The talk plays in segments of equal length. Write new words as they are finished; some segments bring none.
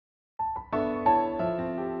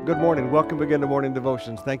Good morning. Welcome again to Morning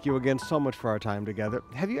Devotions. Thank you again so much for our time together.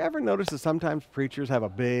 Have you ever noticed that sometimes preachers have a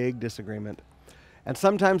big disagreement? And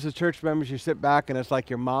sometimes as church members, you sit back and it's like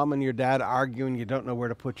your mom and your dad arguing, you don't know where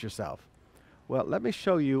to put yourself. Well, let me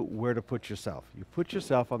show you where to put yourself. You put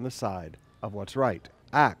yourself on the side of what's right.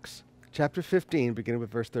 Acts chapter 15, beginning with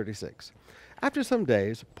verse 36. After some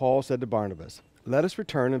days, Paul said to Barnabas, "Let us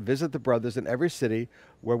return and visit the brothers in every city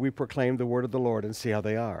where we proclaim the word of the Lord and see how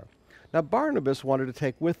they are." Now Barnabas wanted to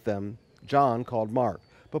take with them John called Mark,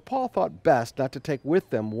 but Paul thought best not to take with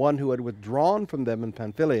them one who had withdrawn from them in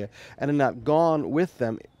Pamphylia and had not gone with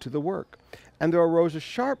them to the work. And there arose a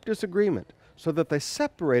sharp disagreement, so that they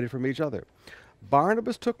separated from each other.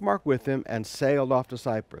 Barnabas took Mark with him and sailed off to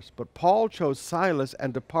Cyprus, but Paul chose Silas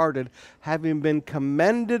and departed, having been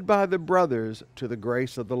commended by the brothers to the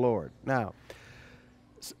grace of the Lord. Now,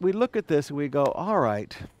 we look at this and we go, all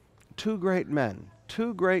right, two great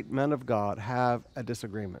men of God have a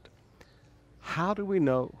disagreement. How do we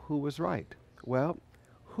know who was right? Well,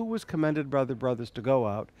 who was commended by the brothers to go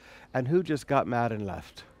out and who just got mad and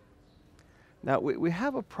left? Now, we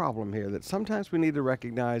have a problem here that sometimes we need to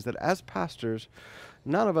recognize that as pastors,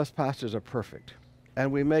 none of us pastors are perfect.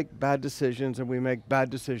 And we make bad decisions, and we make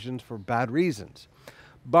bad decisions for bad reasons.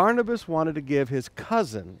 Barnabas wanted to give his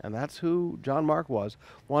cousin, and that's who John Mark was,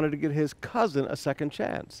 wanted to give his cousin a second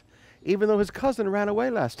chance, even though his cousin ran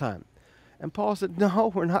away last time. And Paul said,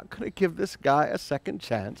 no, we're not going to give this guy a second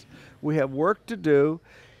chance. We have work to do.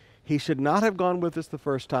 He should not have gone with us the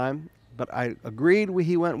first time, but I agreed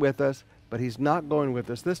he went with us, but he's not going with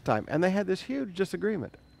us this time. And they had this huge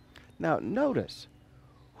disagreement. Now, notice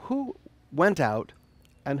who went out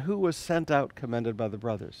and who was sent out commended by the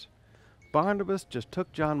brothers. Barnabas just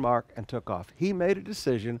took John Mark and took off. He made a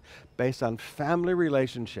decision based on family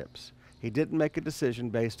relationships. He didn't make a decision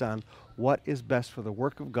based on what is best for the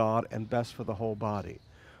work of God and best for the whole body.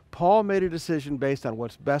 Paul made a decision based on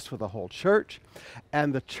what's best for the whole church,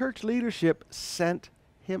 and the church leadership sent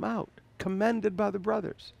him out, commended by the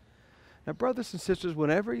brothers. Now, brothers and sisters,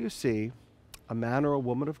 whenever you see a man or a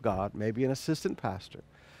woman of God, maybe an assistant pastor,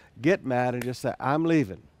 get mad and just say, I'm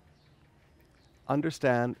leaving,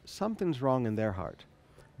 understand something's wrong in their heart.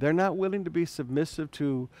 They're not willing to be submissive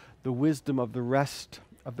to the wisdom of the rest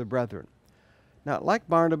of the brethren. Now, like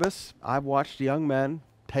Barnabas, I've watched young men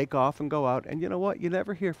take off and go out, and you know what? You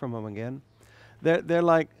never hear from them again. They're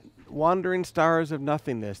like wandering stars of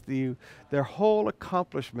nothingness. Their whole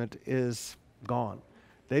accomplishment is gone.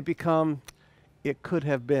 They become, it could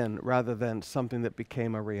have been, rather than something that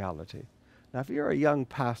became a reality. Now, if you're a young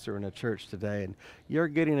pastor in a church today and you're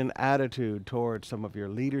getting an attitude towards some of your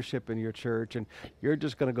leadership in your church and you're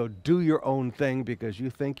just going to go do your own thing because you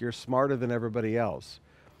think you're smarter than everybody else,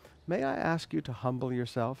 may I ask you to humble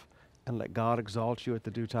yourself and let God exalt you at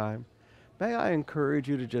the due time? May I encourage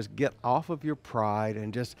you to just get off of your pride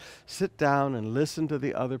and just sit down and listen to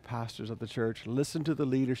the other pastors of the church, listen to the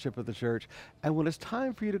leadership of the church, and when it's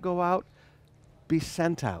time for you to go out, be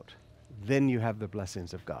sent out. Then you have the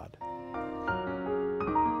blessings of God.